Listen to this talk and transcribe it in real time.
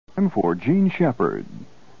For Gene Shepard,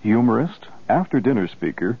 humorist, after-dinner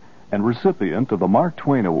speaker, and recipient of the Mark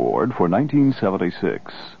Twain Award for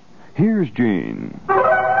 1976. Here's Gene.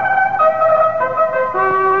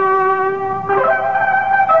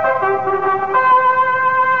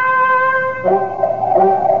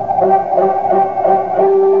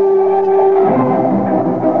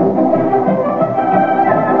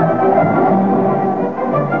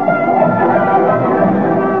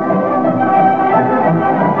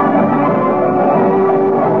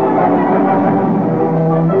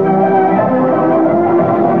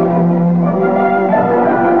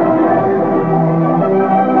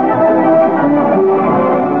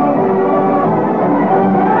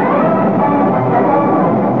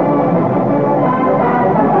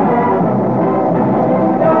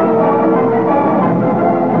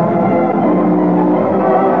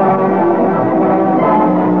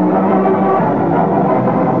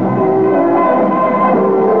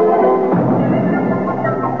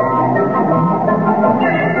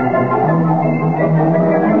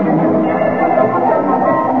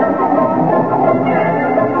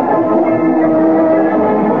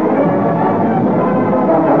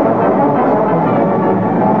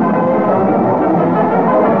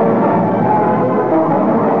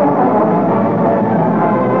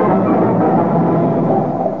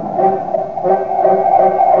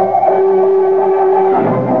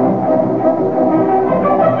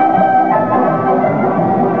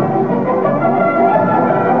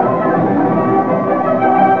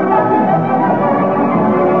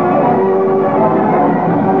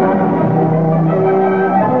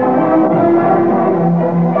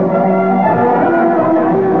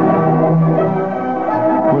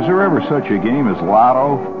 Such a game as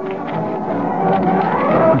Lotto.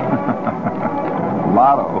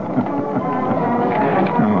 Lotto.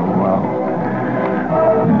 Oh, wow.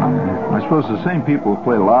 I suppose the same people who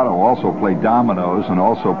play Lotto also play dominoes and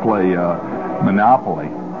also play Monopoly.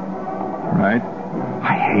 Right?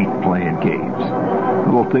 I hate playing games.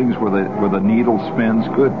 Little things where the needle spins.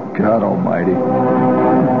 Good God Almighty.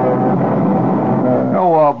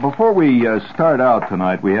 Oh, before we start out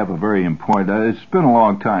tonight, we have a very important... it's been a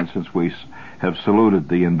long time since we have saluted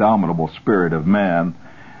the indomitable spirit of man.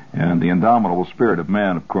 And the indomitable spirit of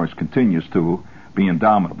man, of course, continues to be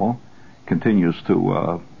indomitable, continues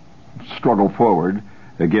to struggle forward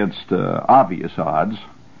against obvious odds.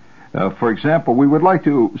 For example, we would like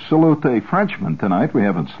to salute a Frenchman tonight. We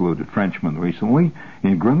haven't saluted Frenchmen recently.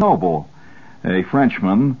 In Grenoble, a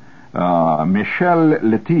Frenchman, Michel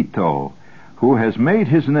Letito, who has made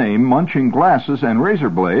his name munching glasses and razor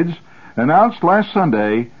blades, announced last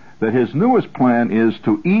Sunday that his newest plan is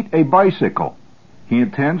to eat a bicycle. He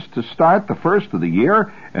intends to start the first of the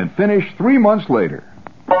year and finish 3 months later.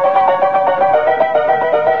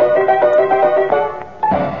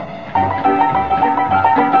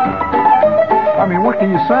 I mean, what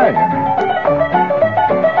can you say?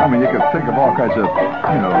 I mean, you could think of all kinds of,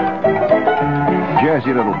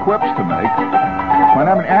 jazzy little quips to make. But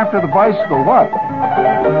I mean, after the bicycle, what?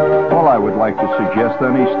 Well, I would like to suggest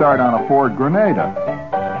then he start on a Ford Grenada.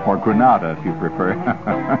 Or Granada, if you prefer.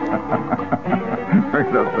 Right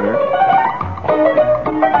up there.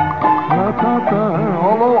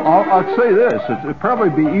 Although, I'd say this, it'd probably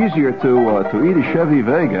be easier to eat a Chevy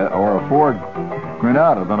Vega or a Ford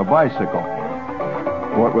Granada than a bicycle.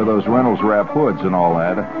 What with those Reynolds wrap hoods and all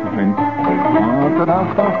that. I mean,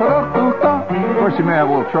 of course, you may have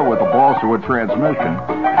a little trouble with the balsa wood transmission.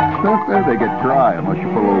 They get dry unless you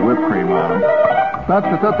put a little whipped cream on them.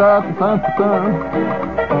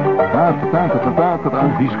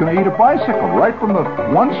 He's going to eat a bicycle right from the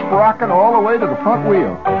one sprocket all the way to the front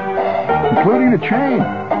wheel, including the chain.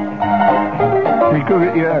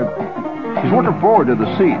 He's looking forward to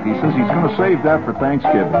the seat. He says he's going to save that for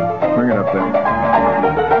Thanksgiving. Bring it up there.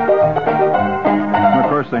 And of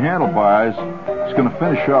course, the handlebars, he's going to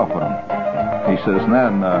finish off with them. He says, and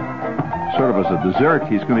then, sort of as a dessert,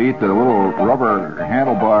 he's going to eat the little rubber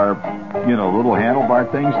handlebar, little handlebar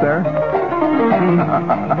things there.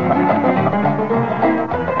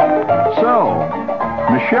 So,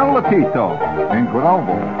 Michel Letito in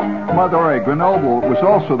Grenoble. By the way, Grenoble was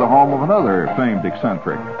also the home of another famed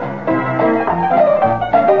eccentric.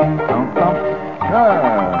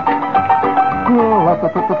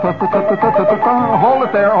 Hold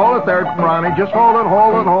it there, Ronnie. Just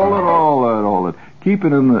hold it. Keep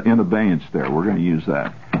it in abeyance there. We're going to use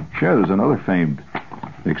that. Sure, there's another famed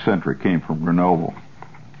eccentric came from Grenoble.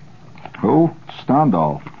 Who?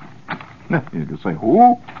 Stendhal. You can say,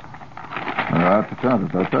 who?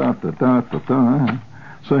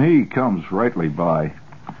 So he comes rightly by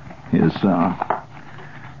his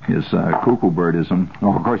his cuckoo birdism.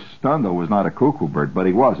 Oh, of course, Stun, was not a cuckoo bird, but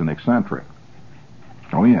he was an eccentric.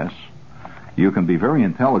 Oh, yes. You can be very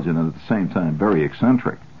intelligent and at the same time very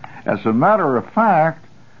eccentric. As a matter of fact,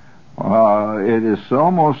 it is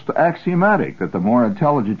almost axiomatic that the more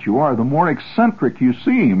intelligent you are, the more eccentric you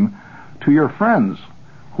seem to your friends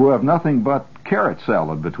who have nothing but carrot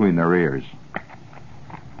salad between their ears.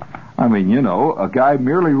 I mean, you know, a guy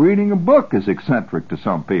merely reading a book is eccentric to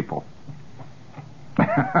some people. You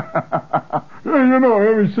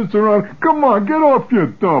know, he sits around, come on, get off your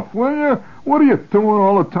duff, will you? What are you doing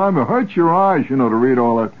all the time? It hurts your eyes, you know, to read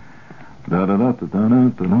all that.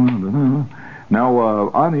 Now,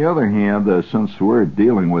 on the other hand, since we're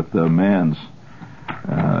dealing with man's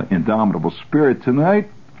indomitable spirit tonight,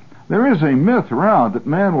 there is a myth around that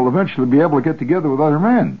man will eventually be able to get together with other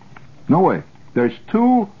men. No way. There's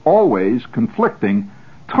two always conflicting,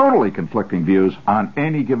 totally conflicting views on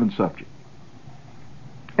any given subject.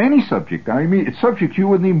 Any subject. I mean, it's subject you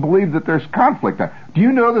wouldn't even believe that there's conflict on. Do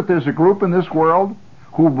you know that there's a group in this world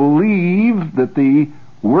who believe that the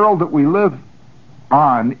world that we live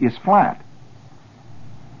on is flat?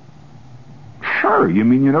 Sure. You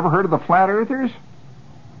mean you never heard of the flat earthers?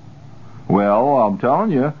 Well, I'm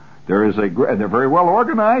telling you, they're very well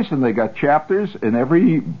organized, and they got chapters in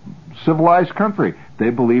every civilized country.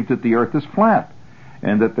 They believe that the earth is flat,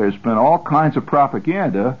 and that there's been all kinds of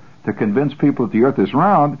propaganda to convince people that the earth is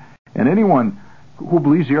round, and anyone who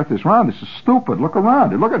believes the earth is round is stupid. Look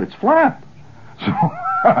around. Look at it. It's flat. So,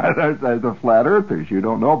 there's the flat earthers. You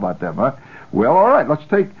don't know about them, huh? Well, all right. Let's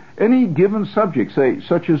take any given subject, say,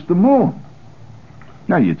 such as the moon.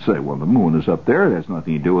 Now, you'd say, well, the moon is up there. It has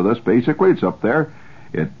nothing to do with us, basically. It's up there.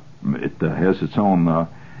 It has its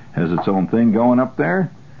own thing going up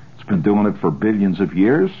there. It's been doing it for billions of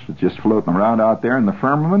years. It's just floating around out there in the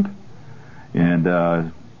firmament. And,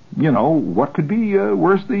 you know, what could be,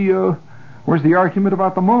 where's the argument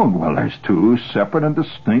about the moon? Well, there's two separate and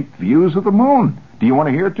distinct views of the moon. Do you want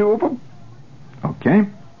to hear two of them? Okay.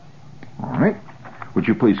 All right. Would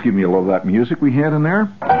you please give me a little of that music we had in there?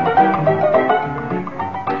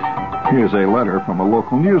 Here's a letter from a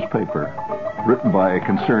local newspaper, written by a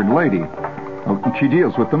concerned lady. She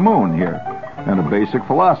deals with the moon here, and a basic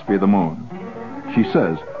philosophy of the moon. She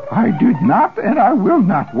says, I do not and I will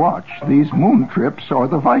not watch these moon trips or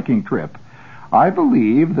the Viking trip. I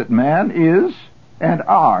believe that man is and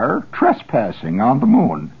are trespassing on the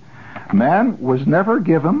moon. Man was never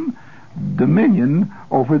given dominion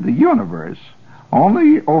over the universe,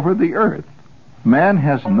 only over the earth. Man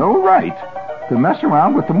has no right to mess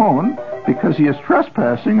around with the moon because he is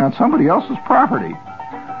trespassing on somebody else's property.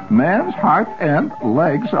 Man's heart and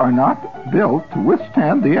legs are not built to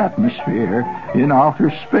withstand the atmosphere in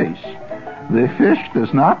outer space. The fish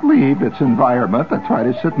does not leave its environment to try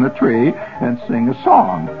to sit in a tree and sing a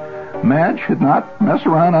song. Man should not mess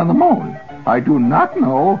around on the moon. I do not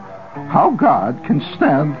know how God can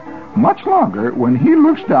stand much longer when he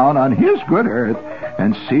looks down on his good earth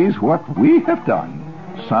and sees what we have done.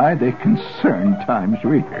 Signed, a concerned Times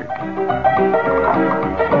reader.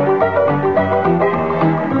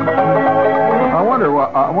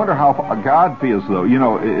 I wonder how God feels, though. You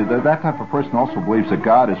know, that type of person also believes that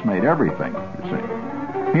God has made everything, you see.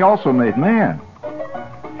 He also made man.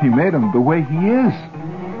 He made him the way he is.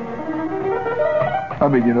 I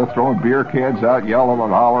mean, you know, throwing beer cans out, yelling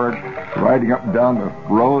and hollering, riding up and down the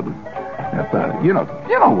road. You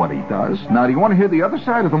know what he does. Now, do you want to hear the other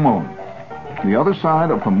side of the moon? The other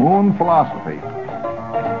side of the moon philosophy.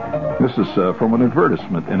 This is from an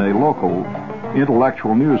advertisement in a local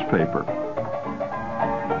intellectual newspaper.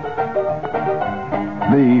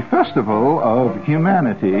 The Festival of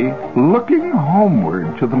Humanity, Looking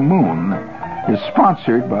Homeward to the Moon, is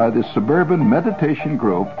sponsored by the Suburban Meditation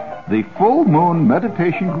Group. The Full Moon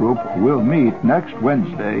Meditation Group will meet next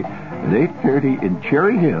Wednesday at 8:30 in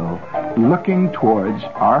Cherry Hill, looking towards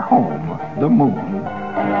our home, the moon.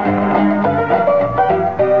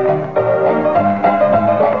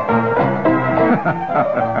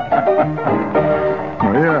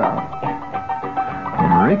 Oh, yeah.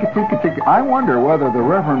 I wonder whether the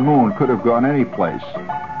Reverend Moon could have gone any place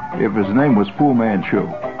if his name was Fu Manchu.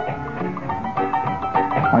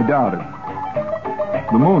 I doubt it.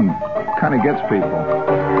 The moon kind of gets people.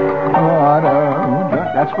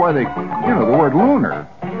 That's why they, the word lunar,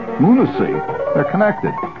 lunacy, they're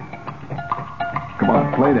connected. Come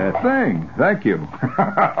on, play that thing. Thank you.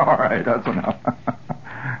 All right, that's enough.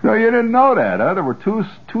 No, you didn't know that, huh? There were two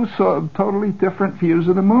totally different views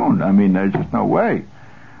of the moon. I mean, there's just no way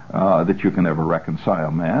that you can ever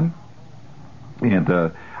reconcile man. And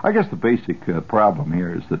I guess the basic problem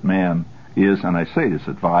here is that man is, and I say this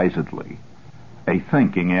advisedly, a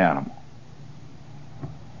thinking animal.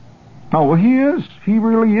 Oh, well, he is. He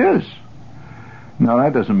really is. Now,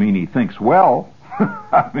 that doesn't mean he thinks well.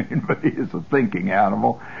 I mean, but he is a thinking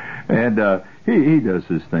animal. And he does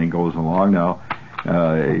his thing, goes along. Now,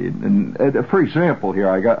 for example, here,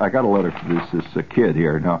 I got a letter from this kid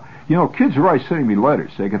here. Now, you know, kids are always sending me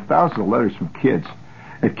letters. They get thousands of letters from kids.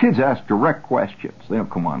 And kids ask direct questions. They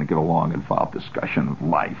don't come on and get a long, involved discussion of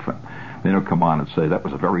life. And they don't come on and say, that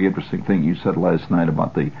was a very interesting thing you said last night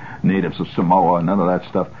about the natives of Samoa and none of that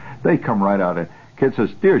stuff. They come right out. Kid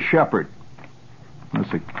says, Dear Shepherd.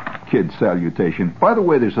 That's a kid salutation. By the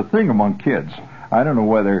way, there's a thing among kids. I don't know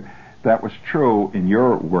whether that was true in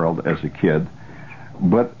your world as a kid,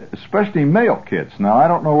 but especially male kids. Now, I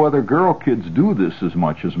don't know whether girl kids do this as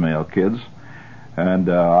much as male kids, and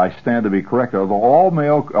I stand to be correct. Although all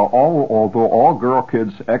girl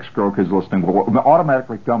kids, ex-girl kids listening will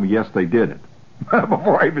automatically tell me, yes, they did it,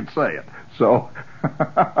 before I even say it. So,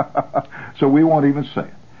 so we won't even say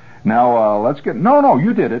it. Now, let's get... No,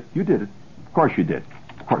 you did it. You did it. Of course you did.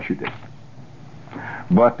 Of course you did.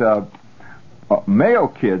 But male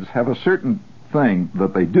kids have a certain thing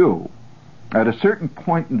that they do. At a certain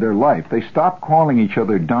point in their life, they stop calling each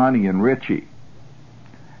other Donnie and Richie.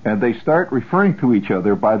 And they start referring to each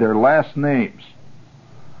other by their last names.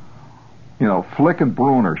 You know,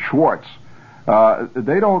 Flickenbrunner, Schwartz.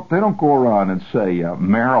 They don't go around and say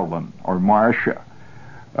Marilyn or Marcia.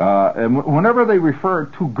 And whenever they refer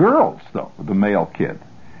to girls, though, the male kid,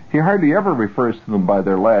 he hardly ever refers to them by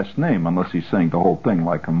their last name, unless he's saying the whole thing,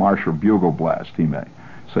 like a Marcia Bugleblast. He may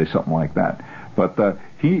say something like that. But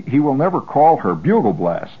he will never call her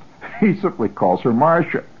Bugleblast. He simply calls her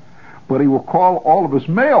Marcia. But he will call all of his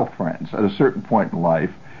male friends at a certain point in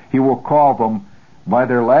life. He will call them by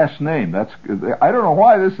their last name. I don't know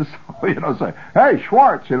why this is, say, hey,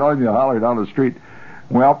 Schwartz, and you holler down the street.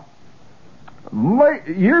 Well,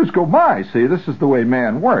 years go by. See, this is the way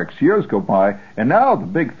man works. Years go by, and now the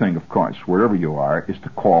big thing, of course, wherever you are, is to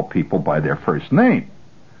call people by their first name.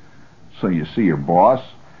 So you see your boss,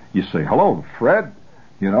 you say, hello, Fred,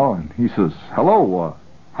 and he says, hello,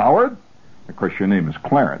 Howard. Of course, your name is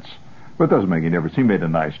Clarence, but it doesn't make any difference. He made a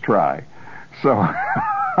nice try. So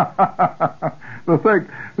the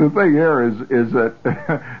thing here is that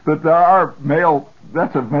that there are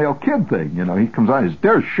that's a male kid thing. He comes on, he's,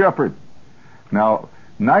 Dear Shepherd. Now,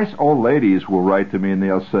 nice old ladies will write to me and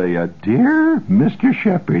they'll say, Dear Mr.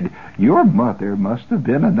 Shepherd, your mother must have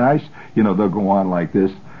been a nice... they'll go on like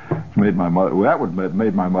this. Made my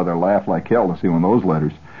mother laugh like hell to see one of those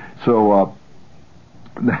letters. So,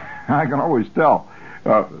 I can always tell.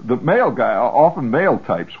 The male guy, often male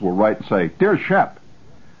types, will write and say, Dear Shep.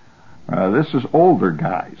 This is older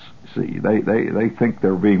guys. See, they think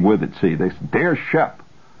they're being with it. See, they say, Dear Shep.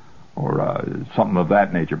 Or something of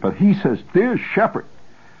that nature. But he says, Dear Shepherd,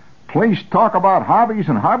 please talk about hobbies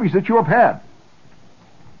and hobbies that you have had.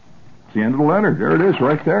 It's the end of the letter. There it is,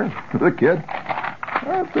 right there. The kid.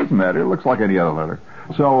 It doesn't matter. It looks like any other letter.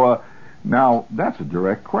 So, now, that's a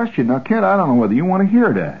direct question. Now, kid, I don't know whether you want to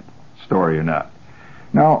hear that story or not.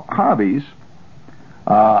 Now, hobbies,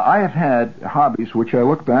 I have had hobbies which I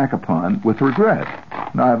look back upon with regret.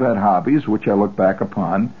 Now, I've had hobbies which I look back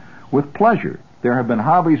upon with pleasure. There have been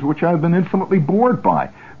hobbies which I've been infinitely bored by.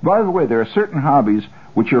 By the way, there are certain hobbies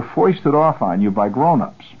which are foisted off on you by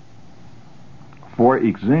grown-ups. For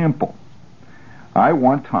example, I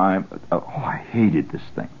one time... I hated this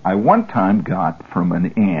thing. I one time got from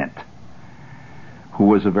an aunt, who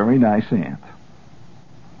was a very nice aunt,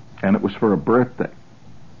 and it was for a birthday.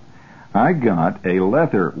 I got a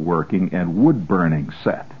leather working and wood burning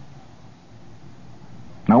set.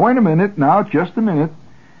 Now, wait a minute. Now, just a minute.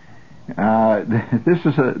 This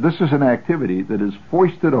is an activity that is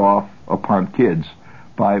foisted off upon kids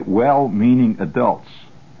by well-meaning adults.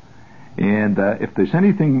 And if there's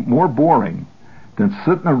anything more boring than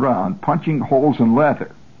sitting around punching holes in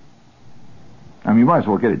leather, I mean, you might as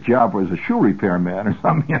well get a job as a shoe repairman or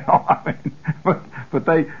something, I mean, but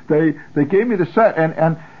they gave me the set,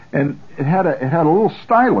 and it had a little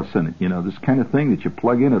stylus in it, this kind of thing that you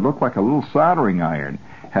plug in. It looked like a little soldering iron.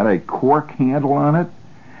 Had a cork handle on it.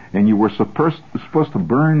 And you were supposed to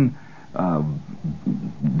burn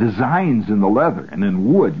designs in the leather, and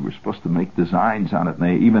in wood you were supposed to make designs on it. And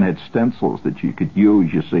they even had stencils that you could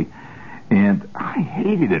use, you see. And I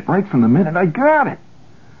hated it right from the minute I got it.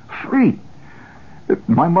 Free.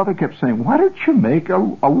 My mother kept saying, why don't you make a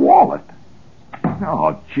wallet?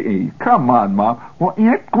 Oh, gee, come on, Mom. Well,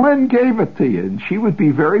 Aunt Glenn gave it to you, and she would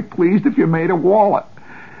be very pleased if you made a wallet.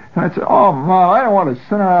 And I said, oh, Mom, I don't want to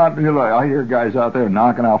sit around. I hear guys out there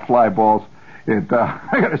knocking out fly balls. And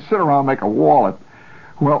I got to sit around and make a wallet.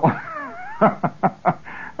 Well, I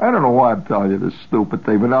don't know why I'm telling you this stupid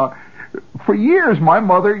thing, but now, for years, my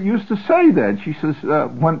mother used to say that. She says,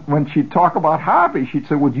 when she'd talk about hobbies, she'd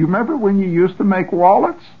say, well, do you remember when you used to make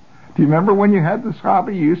wallets? Do you remember when you had this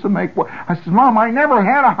hobby? You used to make I said, Mom, I never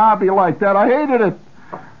had a hobby like that. I hated it.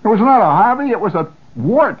 It was not a hobby. It was a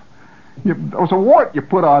wart. It was a wart you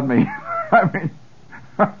put on me. I mean,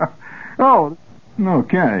 oh,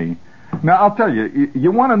 okay. Now, I'll tell you,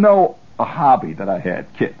 you want to know a hobby that I had,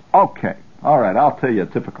 kid. Okay. All right, I'll tell you a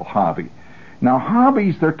typical hobby. Now,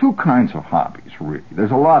 hobbies, there are two kinds of hobbies, really.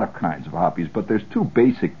 There's a lot of kinds of hobbies, but there's two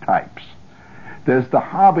basic types. There's the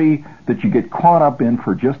hobby that you get caught up in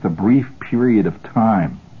for just a brief period of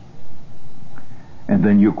time. And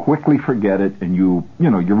then you quickly forget it, and you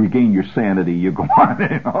regain your sanity. You go on,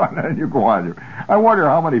 and you go on. I wonder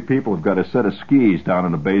how many people have got a set of skis down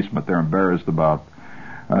in the basement they're embarrassed about.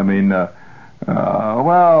 I mean,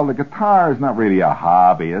 well, the guitar is not really a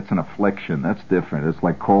hobby. It's an affliction. That's different. It's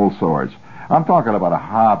like cold sores. I'm talking about a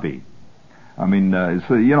hobby. I mean,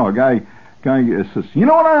 so, a guy says, you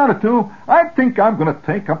know what I ought to do? I think I'm going to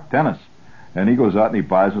take up tennis. And he goes out and he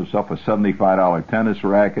buys himself a $75 tennis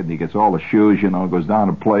racket, and he gets all the shoes, goes down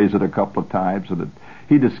and plays it a couple of times, and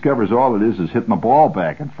he discovers all it is hitting the ball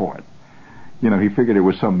back and forth. He figured it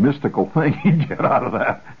was some mystical thing he'd get out of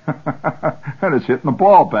that. And it's hitting the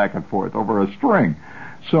ball back and forth over a string.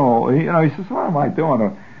 So, he says, what am I doing?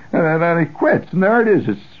 And then he quits, and there it is.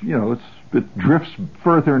 It drifts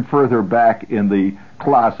further and further back in the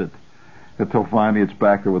closet until finally it's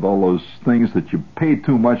back there with all those things that you paid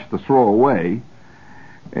too much to throw away,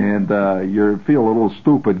 and you feel a little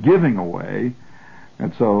stupid giving away,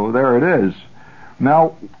 and so there it is.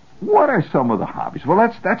 Now, what are some of the hobbies? Well,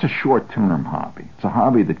 that's a short-term hobby. It's a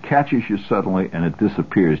hobby that catches you suddenly and it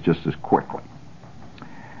disappears just as quickly.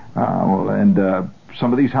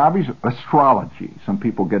 Some of these hobbies, astrology. Some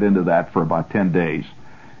people get into that for about 10 days,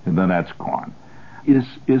 and then that's gone.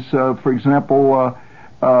 For example,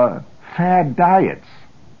 fad diets.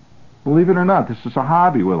 Believe it or not, this is a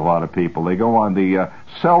hobby with a lot of people. They go on the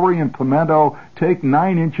celery and pimento, take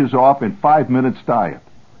 9 inches off in 5 minutes diet.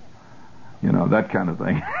 That kind of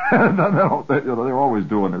thing. They're always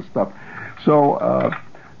doing this stuff. So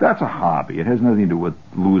that's a hobby. It has nothing to do with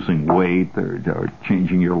losing weight or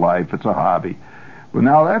changing your life. It's a hobby. But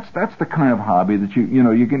now that's the kind of hobby that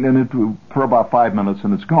you get into for about 5 minutes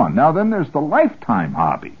and it's gone. Now then there's the lifetime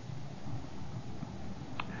hobby.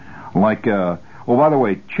 Like, by the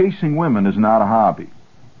way, chasing women is not a hobby.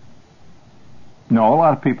 No, a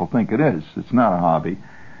lot of people think it is. It's not a hobby.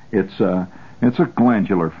 It's a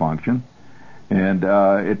glandular function, and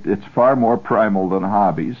it's far more primal than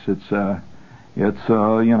hobbies. It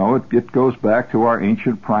goes back to our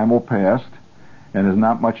ancient primal past, and has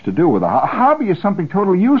not much to do with it. A hobby is something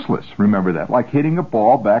totally useless. Remember that, like hitting a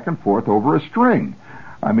ball back and forth over a string.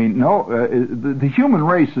 I mean, the human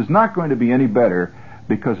race is not going to be any better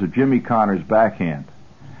because of Jimmy Connor's backhand.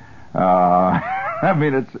 I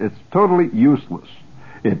mean, it's totally useless.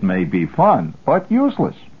 It may be fun, but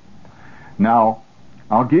useless. Now,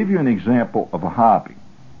 I'll give you an example of a hobby.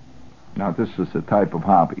 Now, this is a type of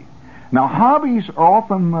hobby. Now, hobbies are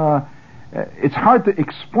often, it's hard to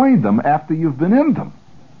explain them after you've been in them,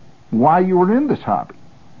 why you were in this hobby.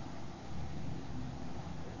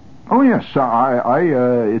 Oh, yes,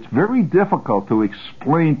 it's very difficult to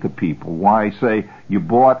explain to people why, say, you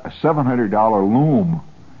bought a $700 loom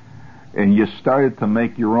and you started to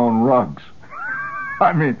make your own rugs.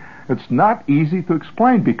 I mean, it's not easy to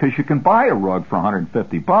explain because you can buy a rug for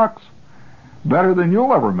 $150, better than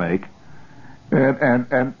you'll ever make.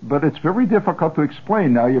 But it's very difficult to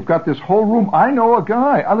explain. Now, you've got this whole room. I know a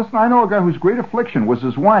guy whose great affliction was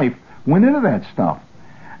his wife went into that stuff.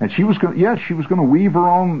 And she was going to weave her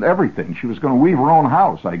own everything. She was going to weave her own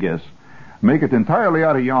house, I guess, make it entirely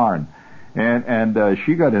out of yarn. And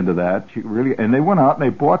she got into that. And they went out and they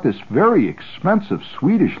bought this very expensive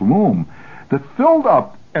Swedish loom that filled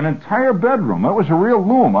up an entire bedroom. It was a real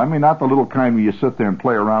loom. I mean, not the little kind where you sit there and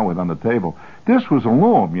play around with on the table. This was a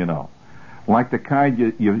loom, like the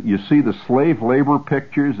kind you see the slave labor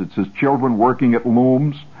pictures. It says children working at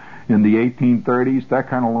looms in the 1830s, that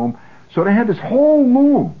kind of loom. So they had this whole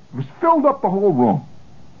loom. It was filled up the whole room.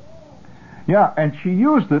 Yeah, and she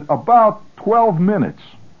used it about 12 minutes.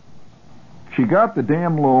 She got the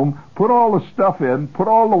damn loom, put all the stuff in, put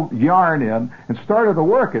all the yarn in, and started to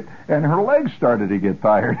work it, and her legs started to get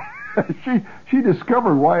tired. She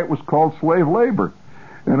discovered why it was called slave labor.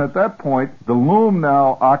 And at that point, the loom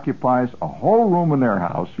now occupies a whole room in their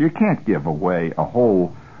house. You can't give away a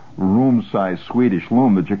whole room-sized Swedish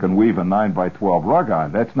loom that you can weave a 9x12 rug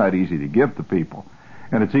on. That's not easy to give to people.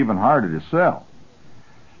 And it's even harder to sell.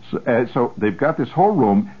 So they've got this whole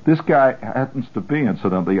room. This guy happens to be,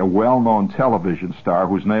 incidentally, a well-known television star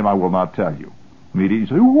whose name I will not tell you. Immediately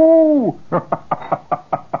say, woo!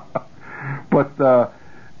 But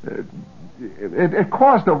it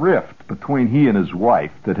caused a rift between he and his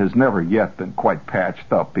wife that has never yet been quite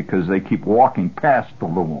patched up because they keep walking past the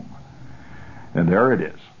loom. And there it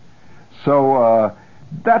is. So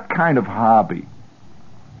that kind of hobby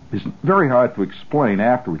is very hard to explain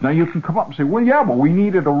afterwards. Now, you can come up and say, well, yeah, but we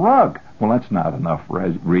needed a rug. Well, that's not enough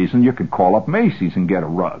reason. You can call up Macy's and get a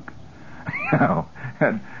rug. You know,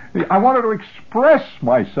 and I wanted to express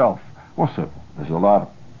myself. Well, so there's a lot of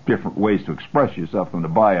different ways to express yourself than to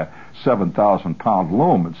buy a 7,000-pound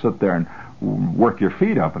loom and sit there and work your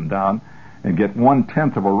feet up and down and get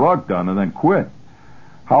 1/10 of a rug done and then quit.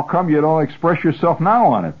 How come you don't express yourself now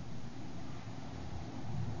on it?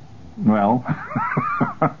 Well,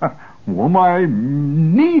 well, my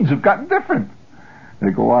needs have gotten different. They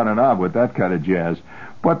go on and on with that kind of jazz.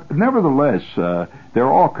 But nevertheless, there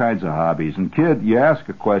are all kinds of hobbies. And kid, you ask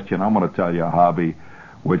a question, I'm going to tell you a hobby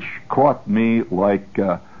which caught me like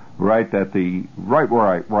right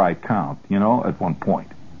where I count, you know, at one point.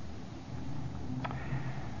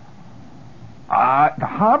 The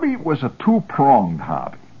hobby was a two-pronged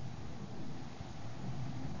hobby.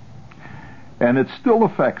 And it still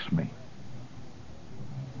affects me.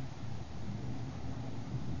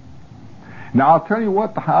 Now, I'll tell you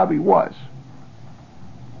what the hobby was.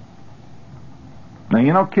 Now,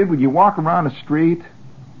 you know, kid, when you walk around the street,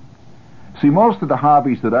 see, most of the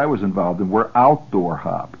hobbies that I was involved in were outdoor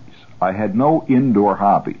hobbies. I had no indoor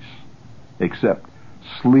hobbies except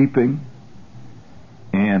sleeping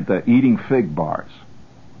and eating fig bars.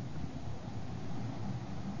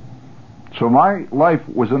 So my life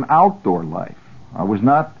was an outdoor life. I was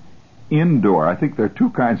not indoor. I think there are two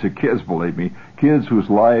kinds of kids, believe me. Kids whose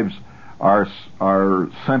lives are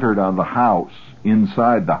centered on the house,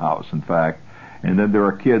 inside the house, in fact. And then there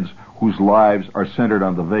are kids whose lives are centered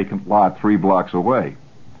on the vacant lot 3 blocks away.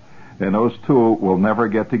 And those two will never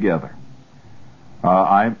get together.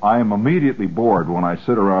 I am immediately bored when I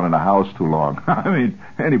sit around in a house too long. I mean,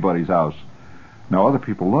 anybody's house. Now, other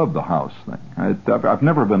people love the house thing. I've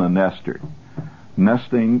never been a nester.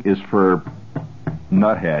 Nesting is for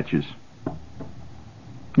nuthatches.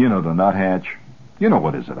 You know the nuthatch? You know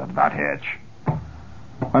what is it, a nuthatch?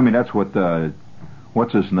 I mean, that's what,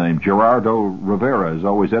 what's his name? Gerardo Rivera is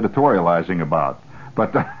always editorializing about.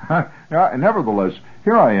 But nevertheless,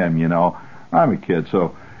 here I am, you know. I'm a kid,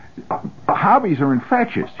 so hobbies are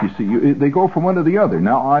infectious. You see, they go from one to the other.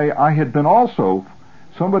 Now, I had been also...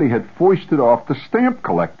 Somebody had foisted off the stamp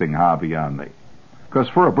collecting hobby on me. Because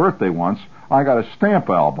for a birthday once, I got a stamp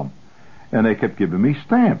album. And they kept giving me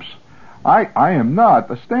stamps. I am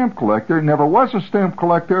not a stamp collector, never was a stamp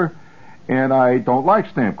collector, and I don't like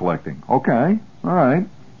stamp collecting. Okay, all right.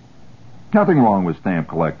 Nothing wrong with stamp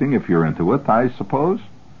collecting if you're into it, I suppose.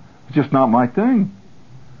 It's just not my thing.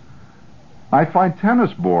 I find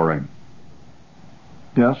tennis boring.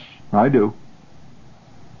 Yes, I do.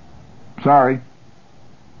 Sorry.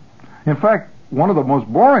 In fact, one of the most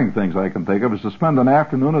boring things I can think of is to spend an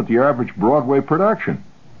afternoon at the average Broadway production.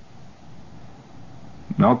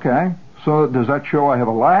 Okay, so does that show I have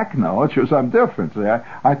a lack? No, it shows I'm different. See,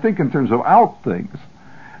 I think in terms of out things.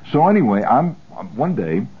 So anyway, one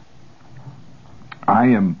day,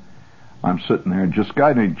 I'm sitting there, and just a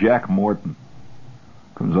guy named Jack Morton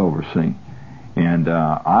comes over, see, and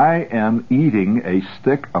I am eating a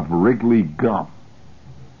stick of Wrigley gum.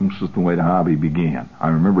 This is the way the hobby began. I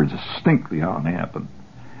remember distinctly how it happened.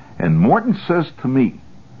 And Morton says to me,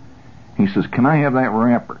 he says, "Can I have that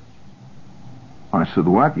wrapper?" I said,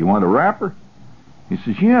 "What? You want a wrapper?" He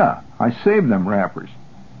says, "Yeah, I saved them wrappers."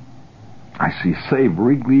 I said, "You save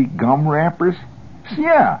Wrigley gum wrappers?" He said,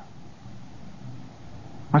 "Yeah."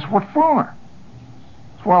 I said, "What for?"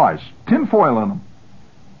 He said, "Well, there's tinfoil in them."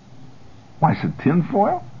 I said,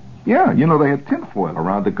 "Tinfoil?" "Yeah, you know they had tinfoil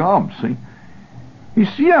around the gum, see?" He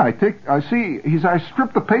said, "Yeah, I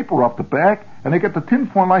strip the paper off the back, and I get the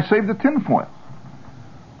tinfoil, and I save the tinfoil."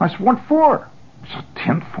 I said, "What for?" He said,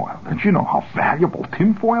 "Tinfoil. Don't you know how valuable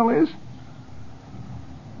tinfoil is?"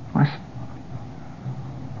 I said,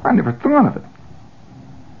 "I never thought of it."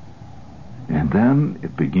 And then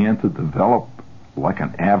it began to develop like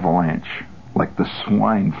an avalanche, like the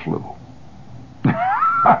swine flu.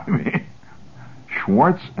 I mean,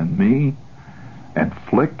 Schwartz and me and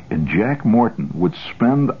Flick and Jack Morton would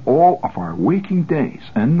spend all of our waking days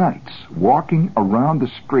and nights walking around the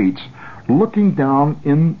streets looking down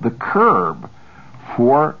in the curb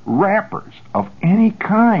for wrappers of any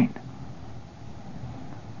kind,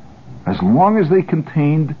 as long as they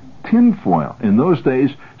contained tinfoil. In those days,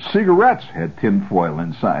 cigarettes had tinfoil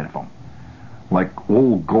inside of them. Like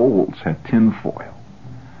Old Golds had tinfoil.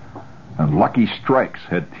 And Lucky Strikes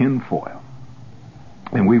had tinfoil.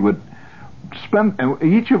 And we would and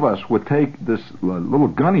each of us would take this little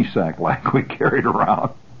gunny sack like we carried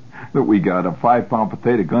around, that we got, a 5-pound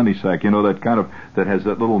potato gunny sack, that has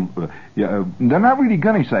that little, they're not really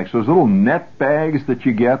gunny sacks, those little net bags that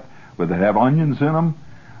you get, that have onions in them.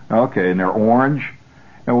 Okay, and they're orange.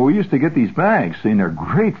 And we used to get these bags, and they're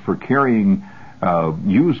great for carrying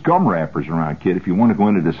used gum wrappers around, kid, if you want to go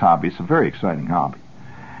into this hobby. It's a very exciting hobby.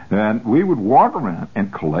 And we would walk around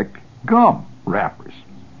and collect gum wrappers.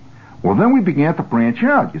 Well, then we began to branch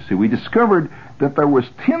out. You see, we discovered that there was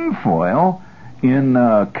tinfoil in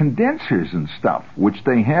condensers and stuff, which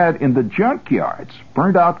they had in the junkyards,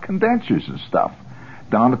 burned out condensers and stuff.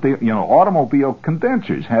 Down at the, automobile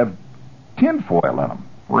condensers have tinfoil in them,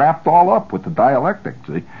 wrapped all up with the dielectric,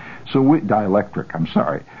 see? Dielectric,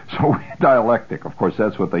 of course,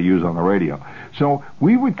 that's what they use on the radio. So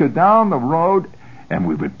we would go down the road and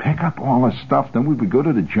we would pick up all this stuff. Then we would go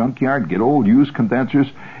to the junkyard, get old used condensers,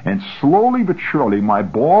 and slowly but surely, my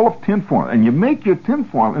ball of tinfoil, and you make your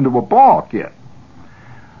tinfoil into a ball, kid.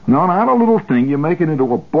 No, not a little thing. You make it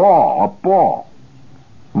into a ball,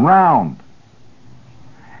 round.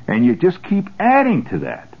 And you just keep adding to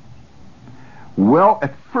that. Well,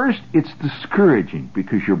 at first it's discouraging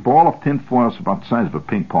because your ball of tinfoil is about the size of a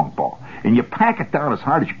ping pong ball. And you pack it down as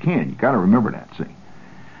hard as you can. You got to remember that, see?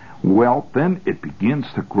 Well, then it begins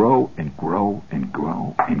to grow and grow and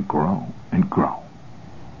grow and grow and grow.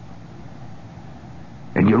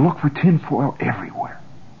 And you look for tinfoil everywhere.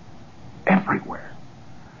 Everywhere.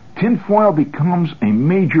 Tinfoil becomes a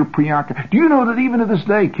major preoccupation. Do you know that even to this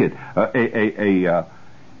day, kid, a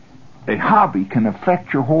hobby can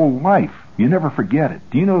affect your whole life? You never forget it.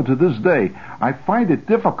 Do you know to this day, I find it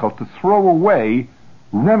difficult to throw away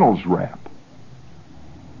Reynolds wrap.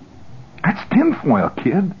 That's tinfoil,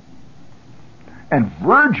 kid. And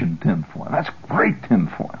virgin tinfoil. That's great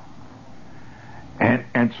tinfoil.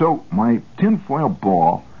 And so my tinfoil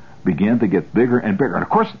ball began to get bigger and bigger. And of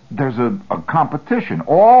course, there's a competition.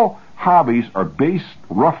 All hobbies are based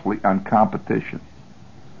roughly on competition.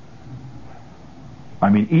 I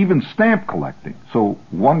mean, even stamp collecting. So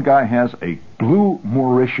one guy has a blue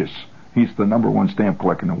Mauritius. He's the number one stamp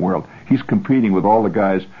collector in the world. He's competing with all the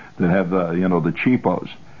guys that have the cheapos.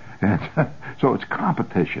 And so it's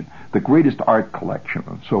competition. The greatest art collection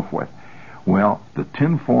and so forth. Well, the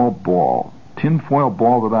tinfoil ball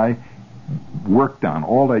that I worked on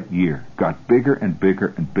all that year got bigger and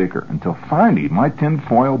bigger and bigger until finally my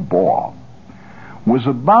tinfoil ball was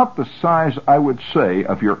about the size, I would say,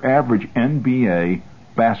 of your average NBA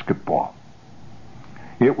basketball.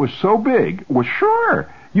 It was so big. Well, sure,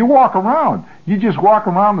 you just walk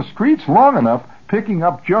around the streets long enough picking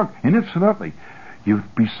up junk. And incidentally,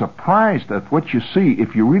 you'd be surprised at what you see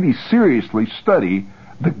if you really seriously study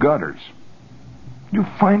the gutters. You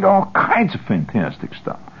find all kinds of fantastic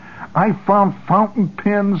stuff. I found fountain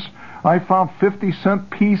pens. I found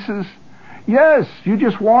 50-cent pieces. Yes, you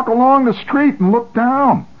just walk along the street and look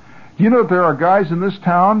down. You know, there are guys in this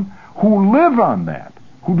town who live on that,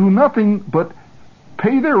 who do nothing but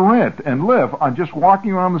pay their rent and live on just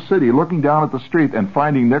walking around the city, looking down at the street and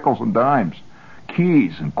finding nickels and dimes,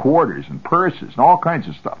 keys and quarters and purses and all kinds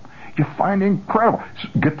of stuff. You find incredible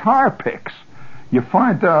guitar picks. You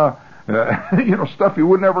find, stuff you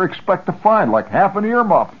would never expect to find, like half an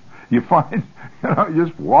earmuff. You find, you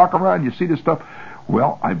just walk around, you see this stuff.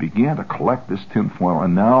 Well, I began to collect this tinfoil,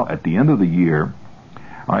 and now at the end of the year,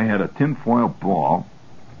 I had a tinfoil ball,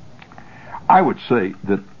 I would say,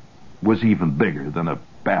 that was even bigger than a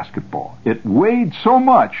basketball. It weighed so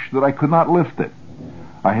much that I could not lift it.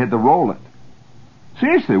 I had to roll it.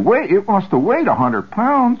 Seriously, it must have weighed 100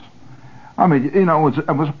 pounds. I mean, it was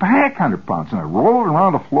a pack 100 pounds, and I rolled it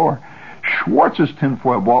around the floor. Schwartz's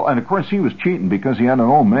tinfoil ball, and of course he was cheating because he had an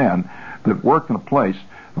old man that worked in a place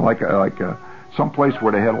like some place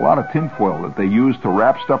where they had a lot of tinfoil that they used to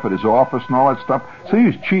wrap stuff at his office and all that stuff. So he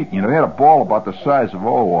was cheating. He had a ball about the size of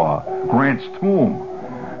Grant's tomb.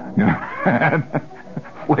 And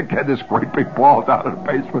Flick had this great big ball down in the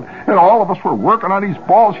basement, and all of us were working on these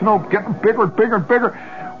balls, getting bigger and bigger and bigger.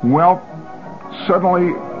 Well,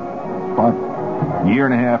 suddenly, about a year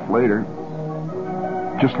and a half later,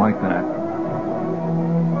 just like that,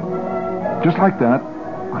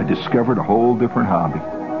 I discovered a whole different hobby.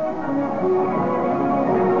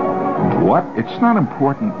 What? It's not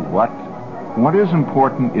important what. What is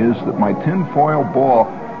important is that my tinfoil ball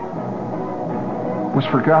was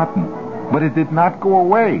forgotten, but it did not go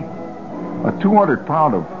away. A 200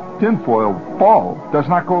 pound of tinfoil ball does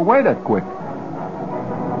not go away that quick.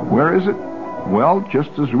 Where is it? Well,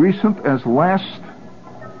 just as recent as last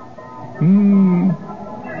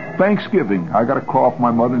Thanksgiving. I got a call from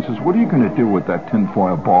my mother and says, what are you going to do with that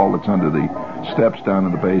tinfoil ball that's under the steps down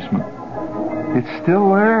in the basement? It's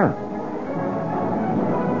still there.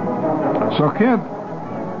 So, kid,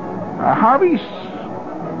 hobbies,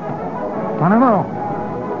 I don't know.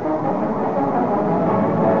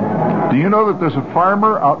 Do you know that there's a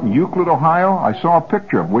farmer out in Euclid, Ohio? I saw a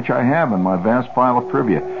picture of which I have in my vast file of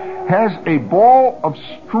trivia. Has a ball of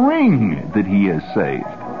string that he has saved.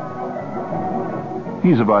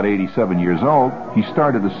 He's about 87 years old. He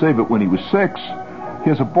started to save it when he was 6. He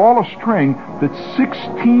has a ball of string that's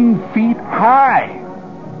 16 feet high.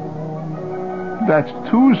 That's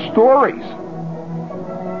 2 stories.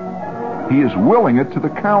 He is willing it to the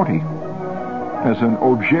county as an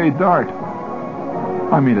objet d'art.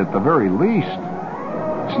 I mean, at the very least,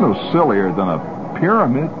 it's no sillier than a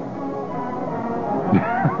pyramid.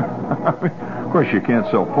 Of course, you can't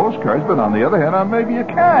sell postcards, but on the other hand, maybe you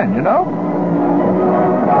can, you know?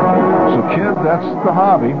 So, kid, that's the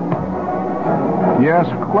hobby. You ask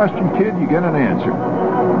a question, kid, you get an answer.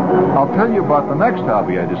 I'll tell you about the next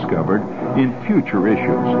hobby I discovered in future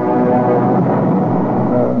issues.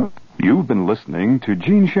 You've been listening to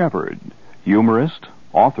Gene Shepard, humorist,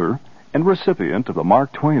 author, and recipient of the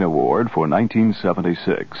Mark Twain Award for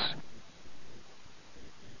 1976.